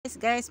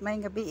Guys, may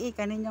gabi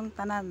kaninyong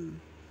tanan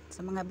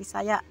sa mga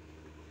Bisaya.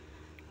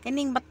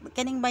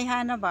 Kining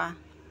bayhana ba?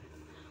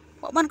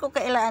 Wa man ko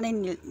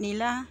kailaanin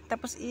nila.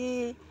 Tapos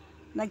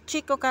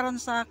nag-check ko karon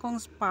sa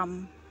akong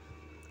spam.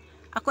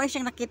 Ako na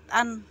siyang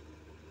nakitaan.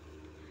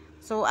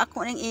 So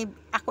ako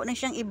na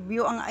siyang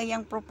i-view ang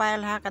ayang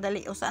profile ha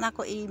kadali. Usa na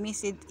ko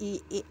i-message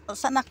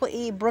usa na ko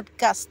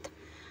i-broadcast.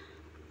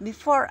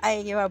 Before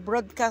I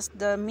broadcast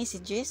the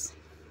messages,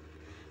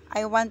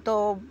 I want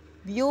to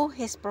view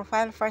his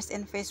profile first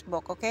in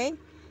Facebook, okay?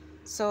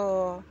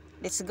 So,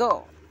 let's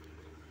go.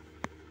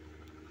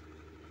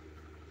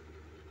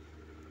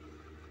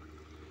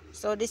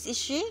 So, this is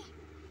she.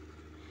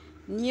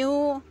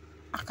 New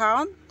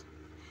account.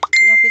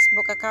 New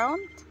Facebook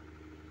account.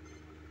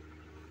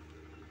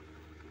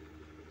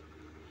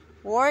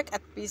 Work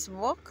at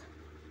Facebook.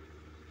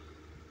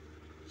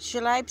 She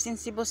lives in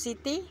Cebu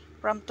City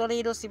from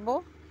Toledo,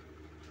 Cebu.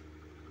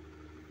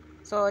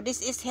 So,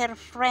 this is her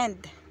friend.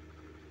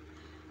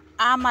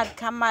 Hamad,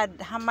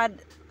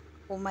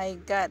 oh my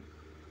god,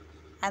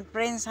 and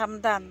Prince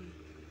Hamdan.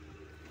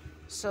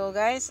 So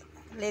guys,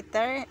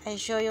 later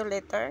I show you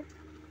later.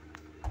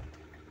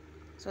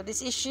 So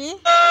this is she.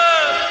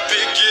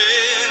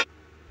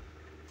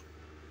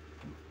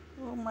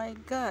 Oh my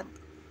god,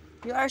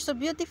 you are so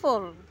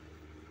beautiful.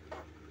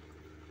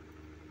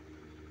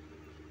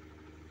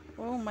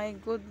 Oh my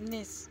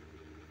goodness.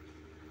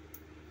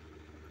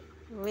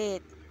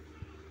 Wait.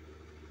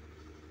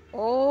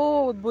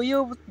 Oh,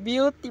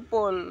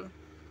 beautiful.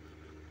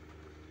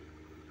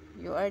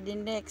 You are the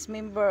next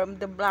member of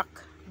the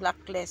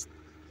blacklist.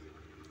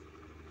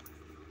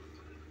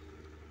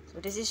 So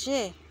this is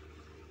she.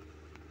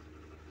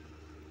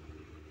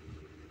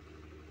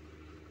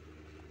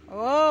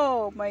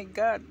 Oh my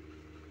god.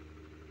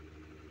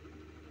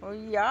 Oh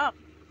yuck.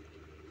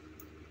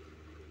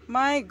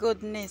 My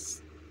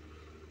goodness.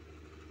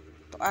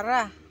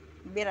 Tuara,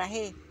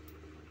 birahe.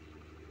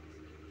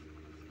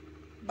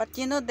 But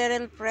you know, the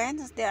real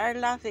friends, they are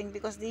laughing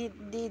because they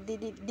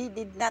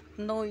did not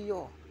know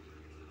you.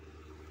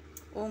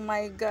 Oh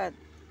my god.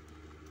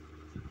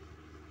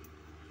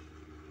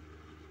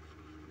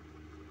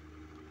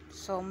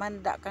 So,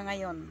 manda ka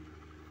ngayon.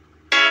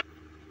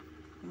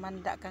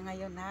 Manda ka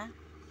ngayon, ha?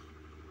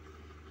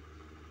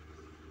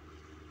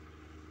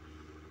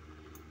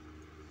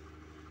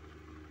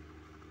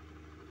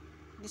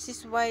 This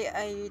is why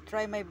I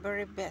try my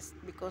very best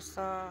because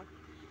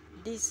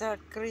these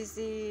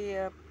crazy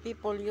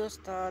people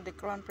used the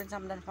Crown Prince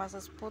Hamdan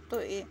Fasa's photo.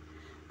 They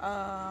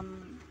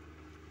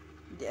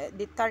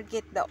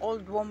target the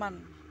old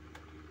woman.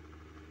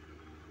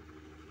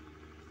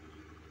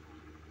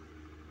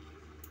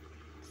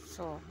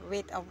 So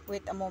wait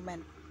a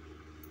moment.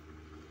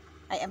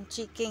 I am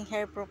checking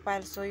her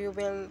profile so you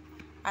will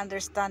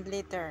understand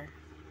later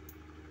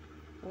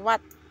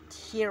what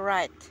he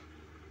write.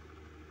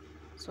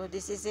 So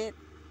this is it.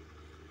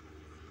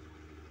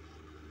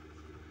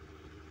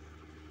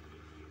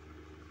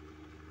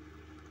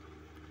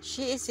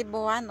 She is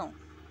Cebuano.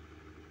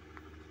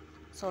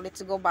 So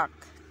let's go back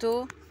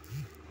to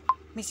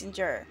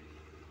Messenger.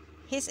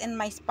 He's in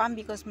my spam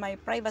because my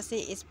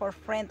privacy is for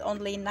friend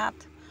only, not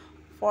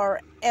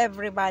for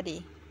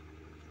everybody.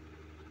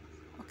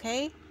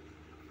 Okay?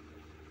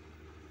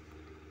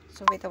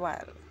 So wait a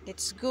while.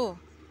 Let's go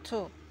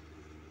to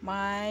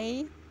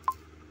my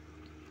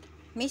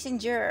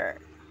Messenger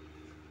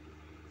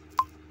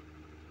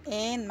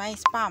and my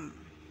spam.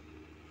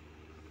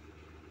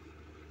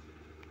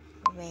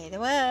 Wait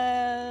a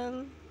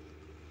while.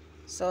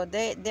 So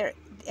this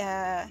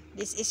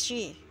is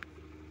she.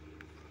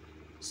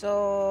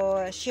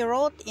 So she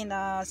wrote in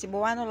a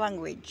Cebuano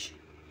language.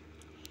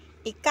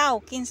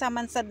 Ikaw kinsa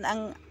man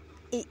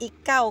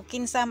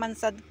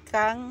sad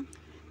kang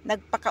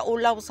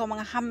nagpakaulaw sa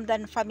mga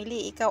Hamdan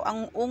family. Ikaw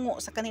ang ungo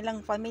sa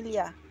kanilang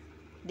pamilya.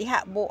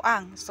 Diha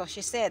buang. So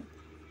she said,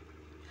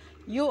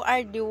 you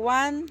are the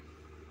one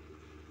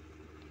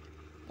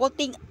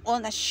putting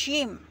on a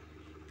shame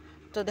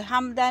to the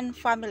Hamdan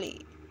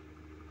family.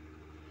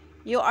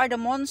 You are the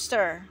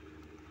monster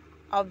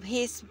of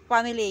his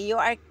family.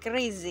 You are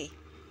crazy.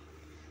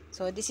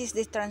 So this is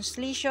the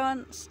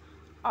translation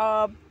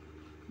of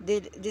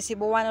the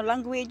Cebuano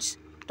language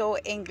to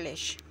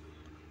English.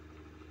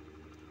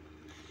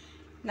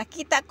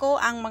 Nakita ko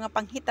ang mga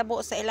panghitabo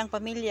sa ilang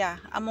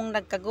pamilya among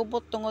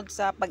nagkagubot tungod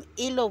sa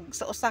pag-ilog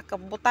sa usa ka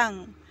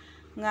butang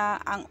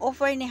nga ang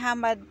offer ni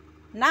Hamad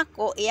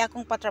nako iya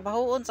kong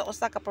patrabahoon sa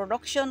usa ka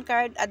production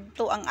card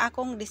adto ang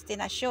akong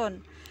destinasyon.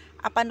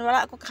 Apan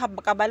wala ako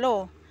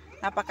kabalo.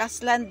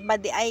 Napakaslan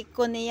ba di ay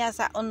ko niya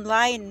sa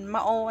online.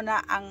 Mao na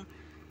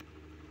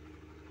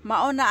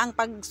ang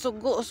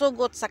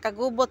pagsugot sa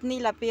kagubot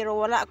nila pero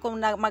wala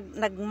akong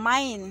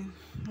nagmine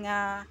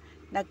nga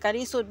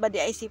nagkalisod ba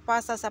di ay si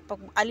Pasa sa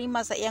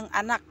pag-alima sa iyang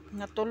anak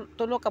nga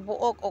tulo ka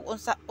buok og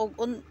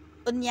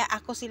unya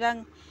ako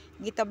silang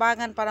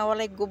gitabangan para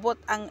walay gubot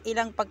ang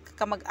ilang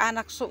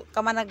pagkamag-anak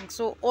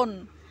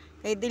kamanagsuon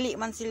kay dili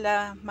man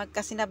sila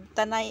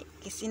magkasinabtanay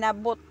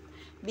kisinabot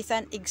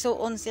bisan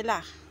igsuon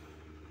sila.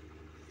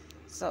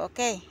 So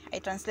okay, I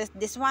translate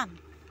this one.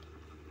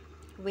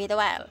 Wait a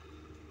while.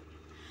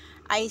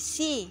 I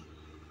see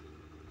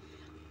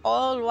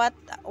all what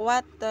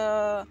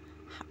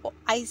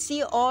I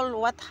see all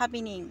what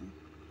happening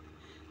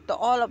to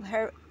all of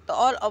her, to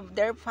all of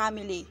their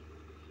family.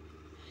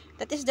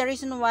 That is the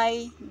reason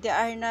why they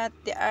are not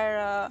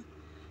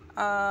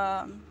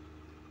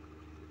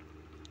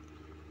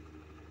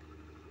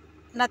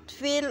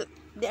feel,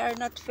 they are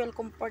not feel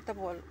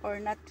comfortable, or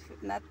not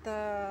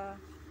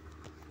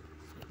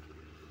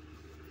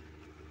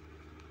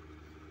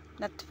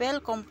feel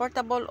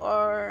comfortable,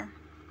 or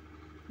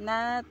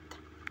not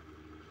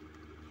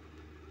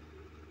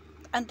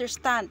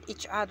understand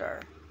each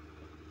other.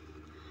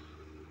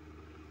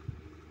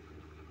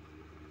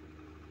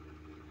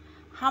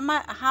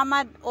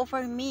 Hamad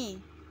offered me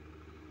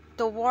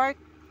to work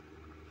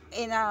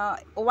in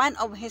one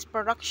of his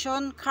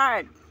production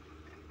card.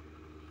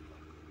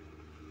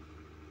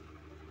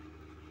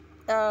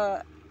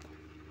 That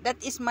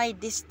is my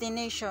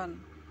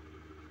destination,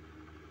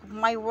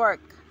 my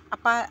work.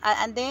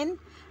 And then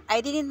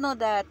I didn't know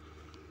that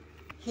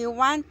he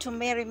want to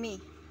marry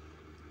me.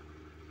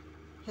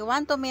 He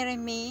want to marry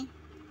me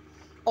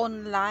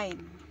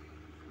online.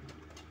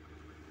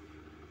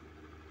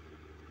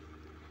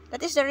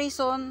 That is the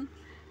reason.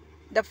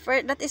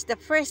 That is the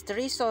first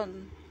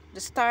reason. The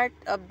start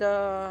of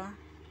the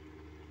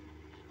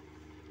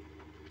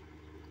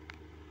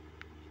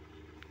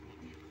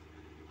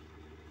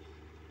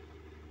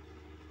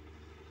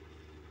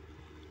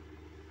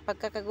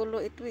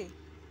pagkakagulo ito eh.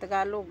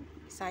 Tagalog,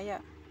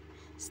 Bisaya.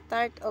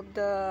 Start of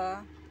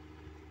the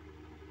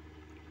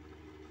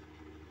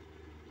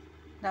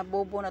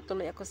nabobo na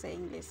tuloy ako sa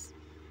English.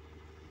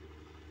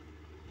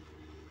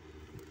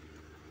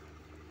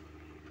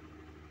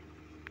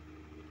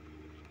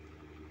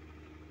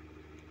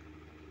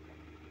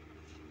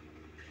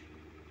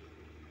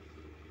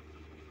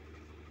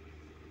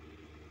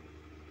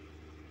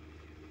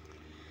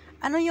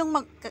 Ano yung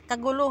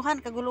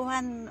kaguluhan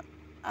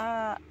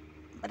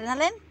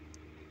Marinalin?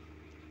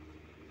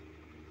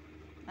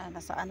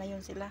 Nasaan na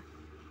yun sila?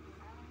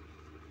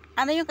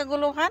 Ano yung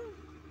kaguluhan?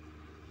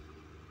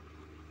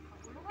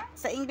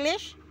 Sa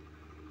English?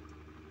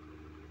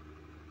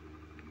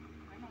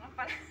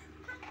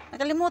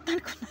 Nakalimutan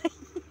ko na.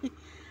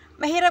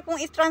 Mahirap kung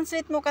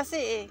i-translate mo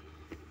kasi eh.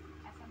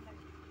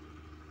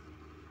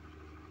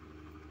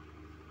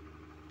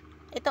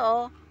 Ito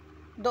oh.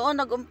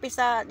 Doon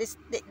nag-umpisa.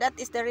 That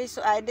is the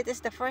reason. That is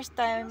the first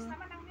time.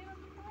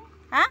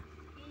 Ha?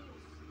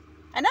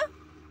 Ano?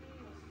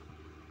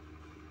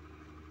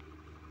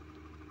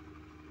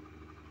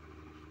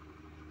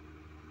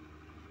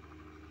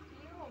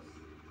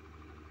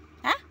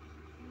 Ha?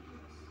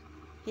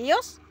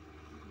 Hiyos?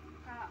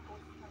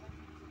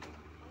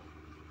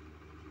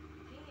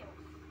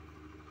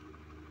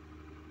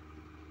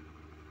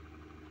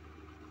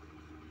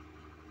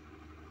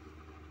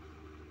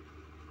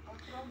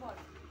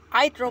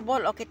 Ay,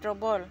 trouble. Okay,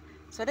 trouble.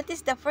 So that is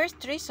the first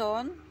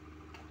reason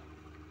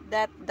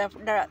that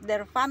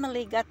their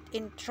family got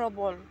in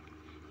trouble.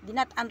 Did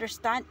not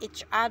understand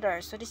each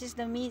other. So this is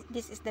the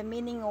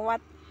meaning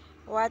of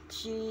what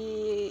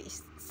she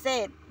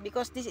said,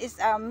 because this is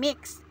a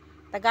mix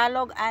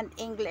Tagalog and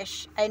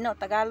English. I know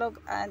Tagalog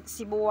and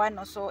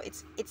Cebuano, so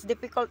it's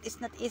difficult.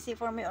 It's not easy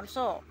for me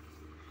also.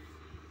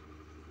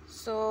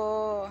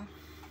 So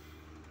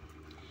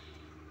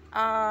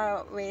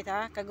wait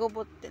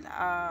kagubot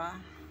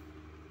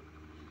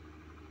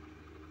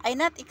I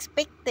not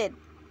expected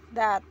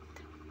that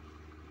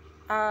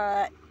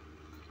I'm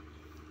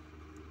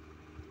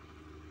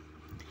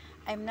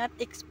not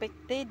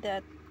expected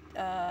that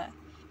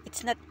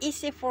it's not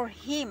easy for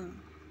him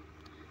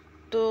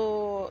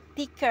to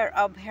take care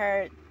of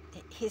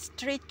his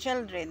 3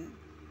 children.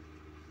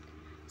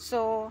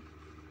 So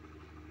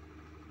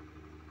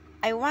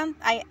I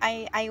want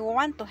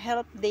to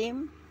help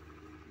them,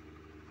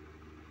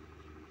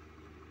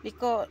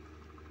 because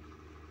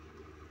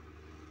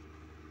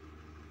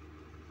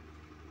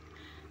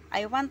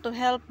I want to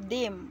help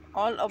them,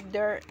 all of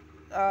their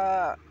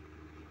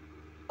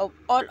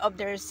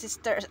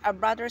sisters,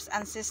 brothers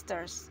and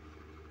sisters,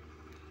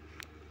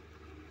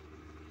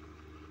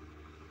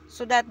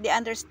 so that they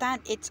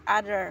understand each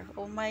other.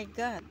 Oh my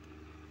God,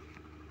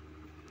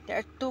 they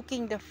are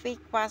talking the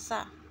fake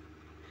Fasa.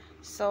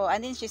 So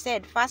and then she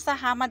said, Fasa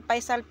Hamad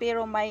Paisal,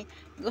 pero may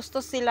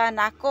gusto sila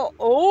nako.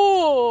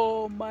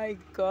 Oh my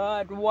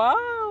God,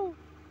 wow,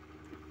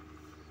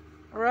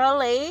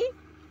 really?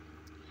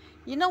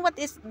 You know what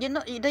is,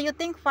 do you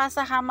think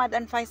Fasa, Hamad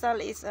and Faisal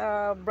is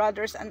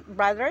brothers?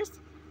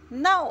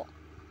 No.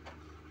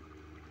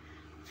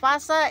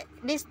 Fasa,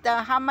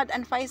 the Hamad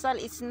and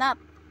Faisal is not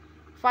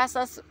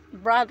Fasa's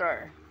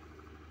brother.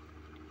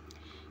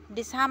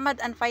 This Hamad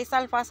and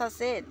Faisal, Fasa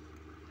said.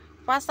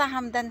 Fasa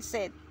Hamdan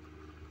said.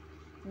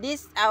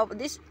 This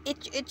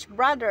each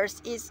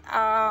brothers is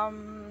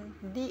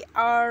they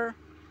are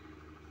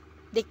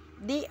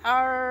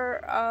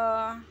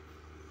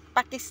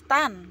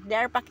Pakistan. They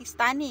are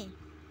Pakistani,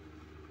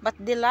 but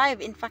they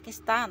live in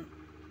Pakistan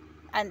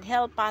and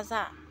help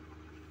Paza.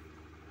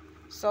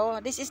 So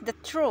this is the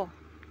truth.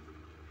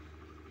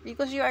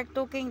 Because you are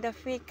talking the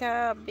fake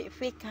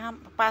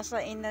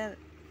pasa in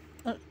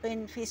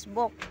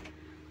Facebook,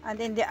 and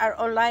then they are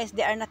all lies.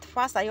 They are not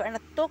fasa. You are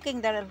not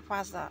talking the real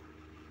fasa.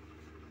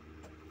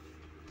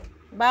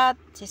 But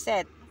she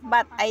said,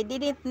 but I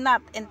didn't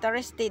not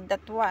interested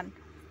that one.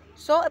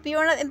 So if you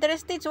are not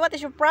interested, so what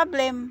is your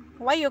problem?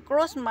 Why you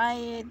cross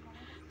my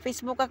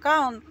Facebook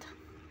account?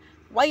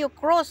 Why you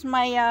cross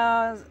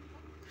my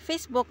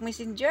Facebook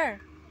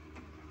Messenger?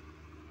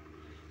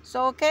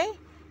 So okay,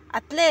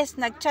 at least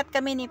nag-chat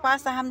kami ni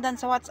Pasa Hamdan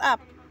sa WhatsApp.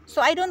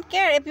 So I don't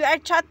care if you are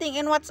chatting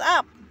in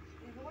WhatsApp.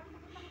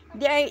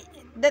 They are,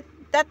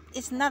 that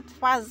is not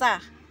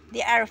Faza.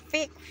 They are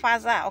fake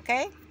Faza,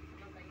 okay?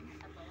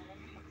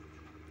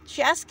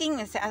 She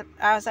asking,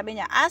 sabi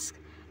niya,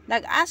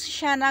 nag-ask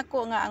siya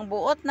nako nga ang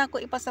buot nako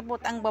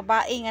ipasabot ang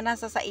babae nga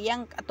nasa sa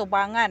iyang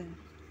atubangan.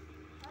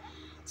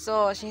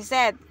 So she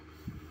said,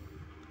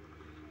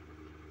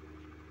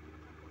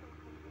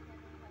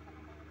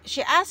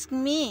 she asked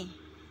me,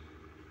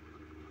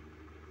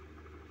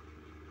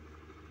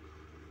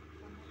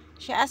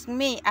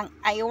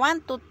 I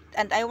want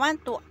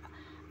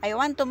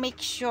to make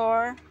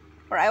sure,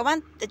 or I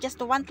just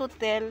want to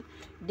tell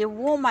the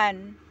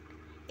woman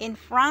in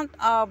front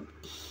of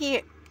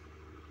him,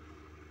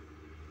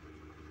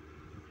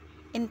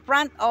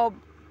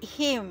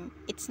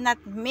 it's not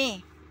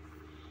me.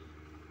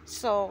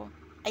 So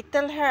I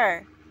tell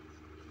her,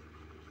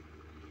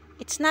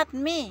 it's not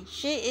me.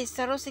 She is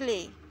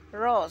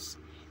Rose.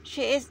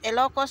 She is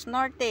Ilocos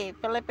Norte,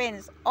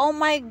 Philippines. Oh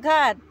my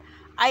God,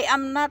 I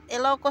am not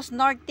Ilocos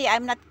Norte.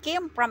 I'm not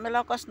came from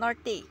Ilocos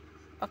Norte.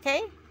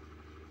 Okay?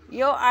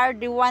 You are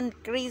the one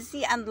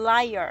crazy and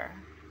liar.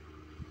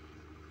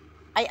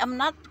 I am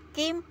not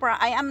came from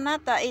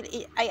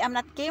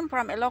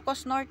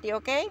Ilocos Norte,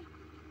 okay?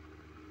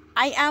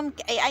 I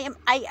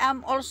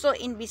am also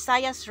in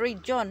Visayas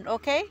region,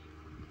 okay?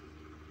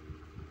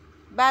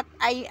 But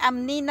I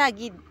am Nina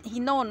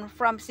Hinon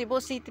from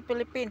Cebu City,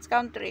 Philippines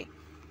country.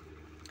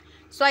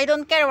 So I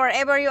don't care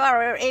wherever you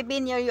are, or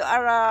even you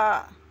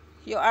are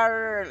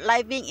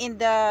living in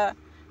the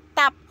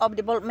top of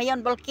the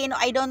Mayon volcano.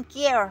 I don't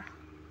care.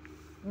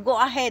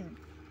 Go ahead.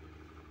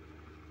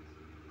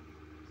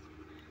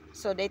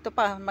 So dito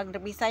pa,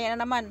 magbisaya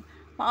na naman.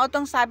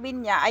 Mautong sabi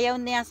niya, ayaw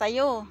niya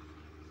sa'yo.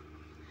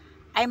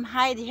 I'm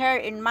hide here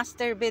in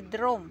master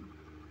bedroom.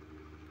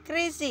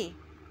 Crazy.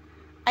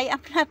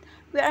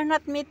 We are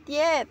not meet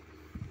yet.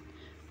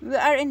 We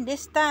are in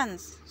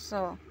distance.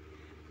 So,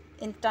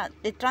 in the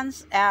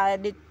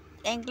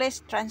English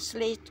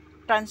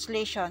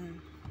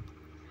translation.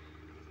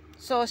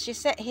 So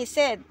he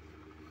said,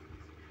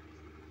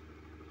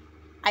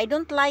 I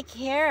don't like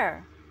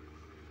here.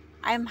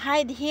 I'm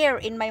hide here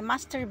in my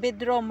master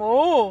bedroom.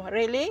 Oh,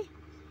 really?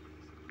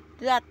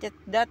 That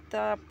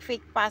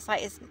fake Pasa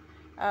is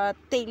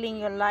telling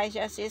you lies.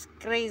 Just is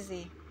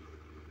crazy.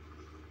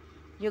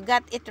 You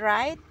got it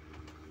right?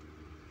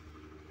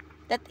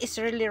 That is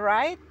really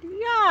right?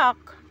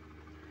 Yuck!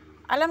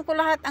 Alam ko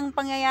lahat ang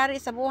pangyayari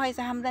sa buhay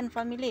sa Hamdan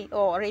family.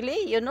 Oh,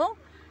 really? You know?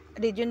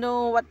 Did you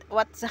know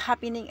what's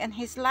happening in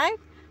his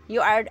life?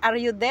 Are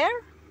you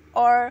there?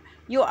 Or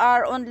you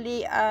are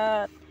only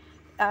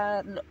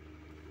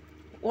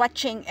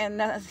watching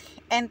in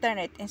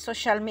internet, in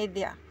social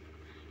media?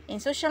 In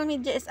social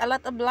media is a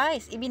lot of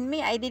lies. Even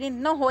me, I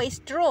didn't know who is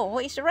true, who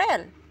is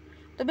real.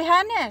 To be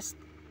honest,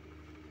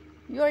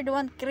 you are the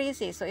one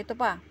crazy. So ito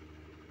pa.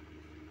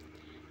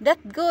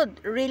 That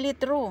good, really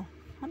true.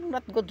 Ano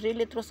that good,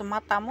 really true sa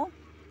mata mo?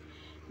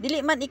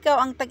 Dili man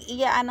ikaw ang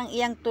tag-iyaan ng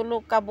iyang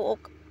tulo ka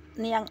buok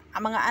niyang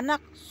mga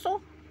anak.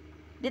 So,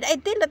 did I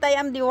tell that I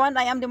am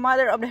the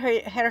mother of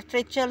her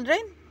 3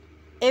 children?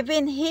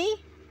 Even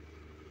he?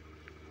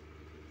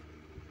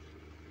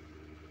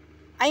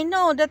 I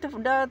know that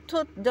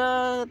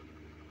the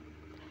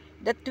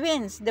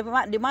twins,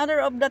 the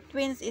mother of the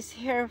twins is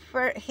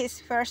his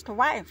first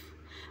wife,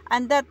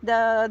 and that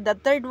the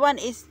third one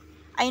is,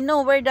 I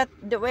know where that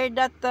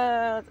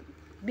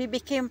baby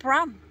came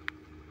from.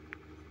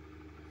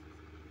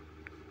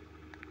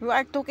 You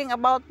are talking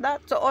about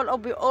that, so all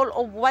of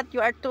what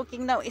you are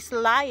talking now is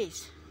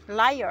lies,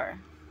 liar.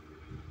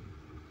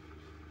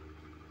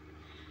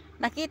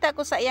 Nakita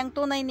ko sa iyang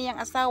tunay niyang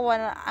asawa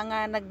na ang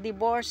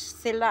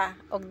nag-divorce sila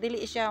og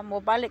dili siya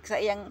mobalik sa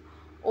iyang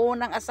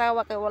unang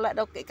asawa kay wala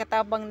daw kay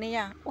katabang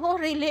niya. Oh,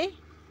 really?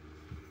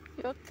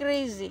 You're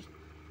crazy.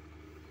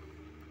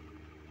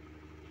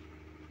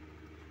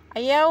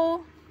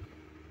 Ayaw.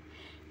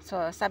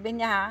 So, sabi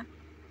niya ha,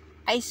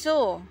 I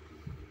saw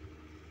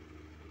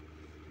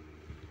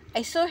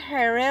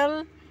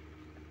her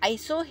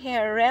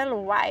real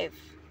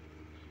wife.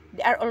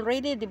 They are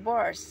already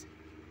divorced.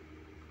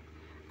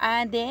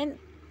 And then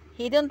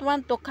he didn't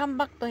want to come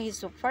back to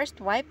his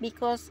first wife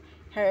because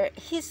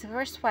his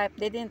first wife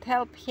didn't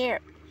help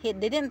her. He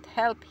didn't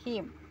help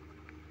him.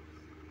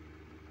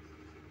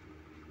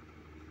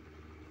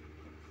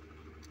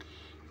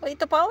 O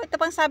ito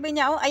pang sabi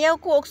niya,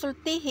 ayaw ko og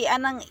sultihi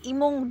anang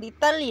imong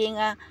detalye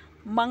nga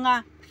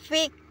mga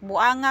fake,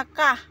 buanga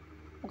ka.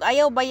 Ug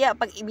ayaw baya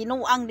pag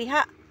ibinuang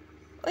diha.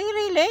 Oy,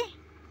 really?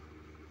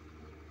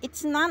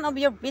 It's none of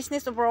your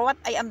business over what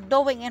I am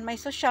doing in my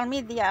social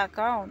media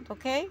account,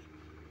 okay?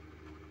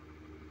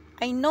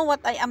 I know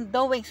what I am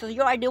doing, so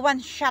you are the one,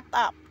 shut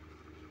up.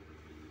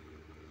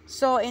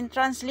 So in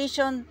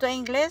translation to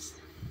English,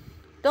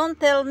 don't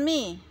tell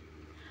me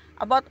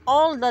about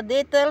all the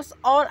details,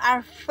 all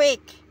are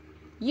fake.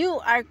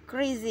 You are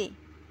crazy.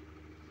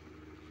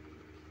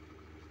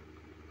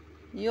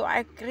 You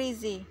are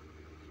crazy.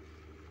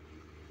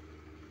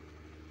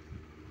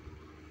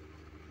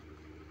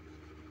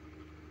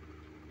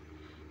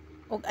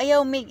 Ug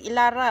ayaw mig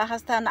ilara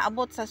hasta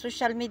naabot sa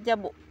social media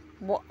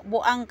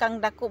buang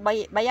kang dako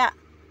baya.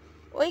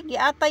 Uy,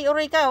 giatay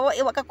uri ka,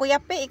 wa ka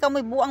kuyapi, ikaw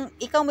may buang,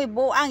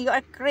 you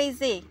are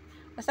crazy.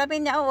 Sabi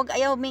niya, wag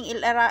ayaw ming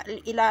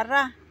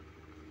ilara.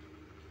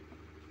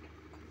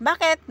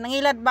 Bakit?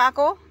 Nangilad ba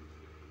ako?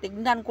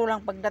 Tignan ko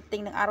lang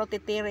pagdating ng araw,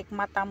 titirik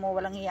mata mo,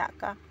 walang hiya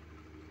ka.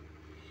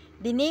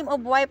 The name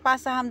of wife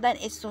pasahamdan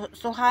is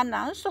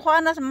Suhana.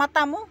 Suhana sa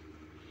mata mo?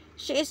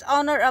 She is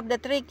owner of the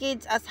 3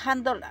 kids as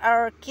handle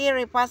our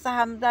Kiri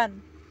pasahamdan.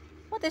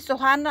 What is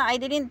Suhana?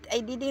 I didn't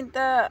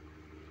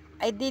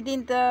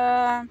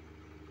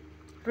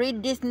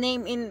read this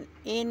name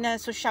in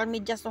social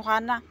media,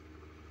 Suhana.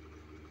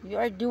 You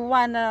are the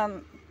one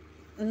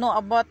know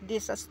about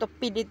this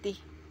stupidity.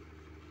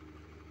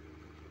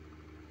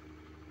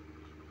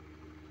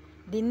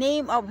 The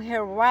name of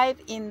her wife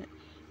in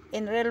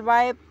real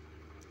life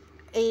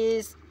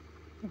is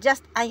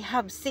just I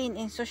have seen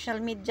in social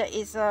media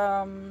is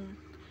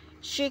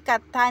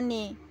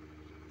Shikatani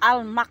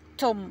Al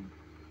Maktoum.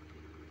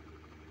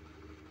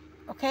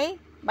 Okay,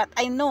 but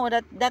I know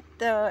that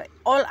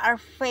all are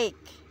fake.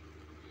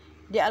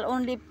 They are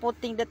only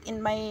putting that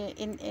in my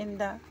in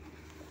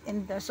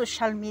the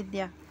social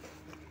media.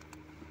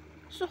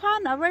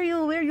 Suhana,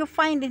 where you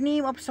find the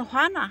name of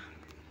Suhana?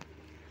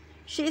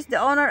 She is the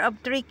owner of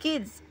 3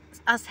 kids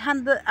as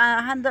handle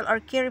or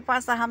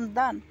Kiripasa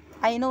Hamdan.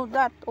 I know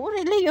that. Oh,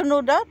 really? You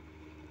know that?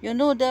 You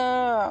know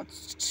the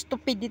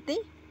stupidity?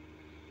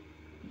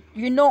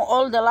 You know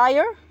all the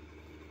liar?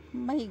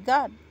 My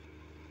God.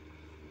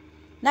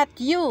 Not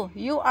you.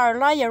 You are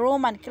liar,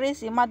 Roman,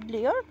 crazy,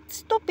 madly. You're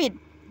stupid.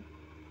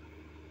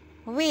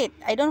 Wait,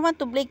 I don't want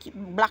to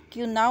block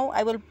you now.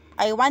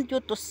 I want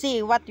you to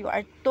see what you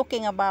are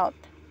talking about.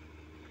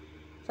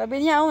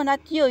 Sabi niya, oh,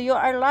 not you. You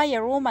are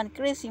liar, Roman,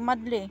 crazy,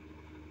 madly.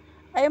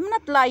 I am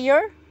not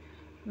liar.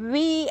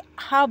 We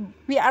have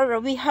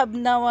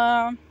now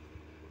a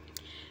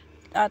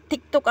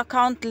TikTok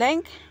account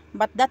link,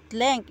 but that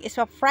link is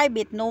a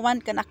private. No one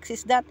can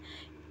access that.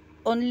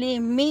 Only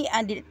me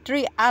and the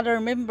 3 other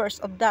members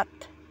of that.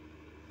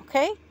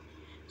 Okay?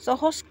 So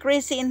who's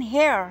crazy in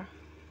here?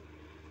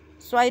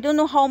 So I don't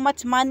know how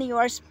much money you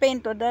are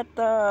spent to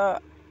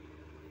that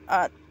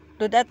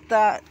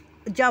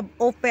job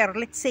offer.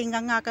 Let's say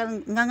nga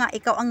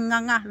ikaw ang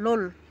nga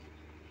lol.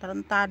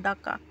 Tarantada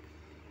ka.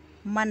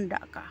 Manda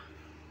ka.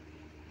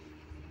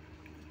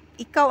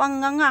 Ikaw ang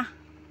nga.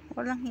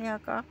 Walang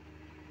hiya ka.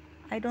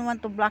 I don't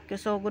want to block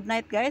you. So good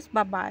night guys.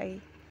 Bye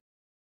bye.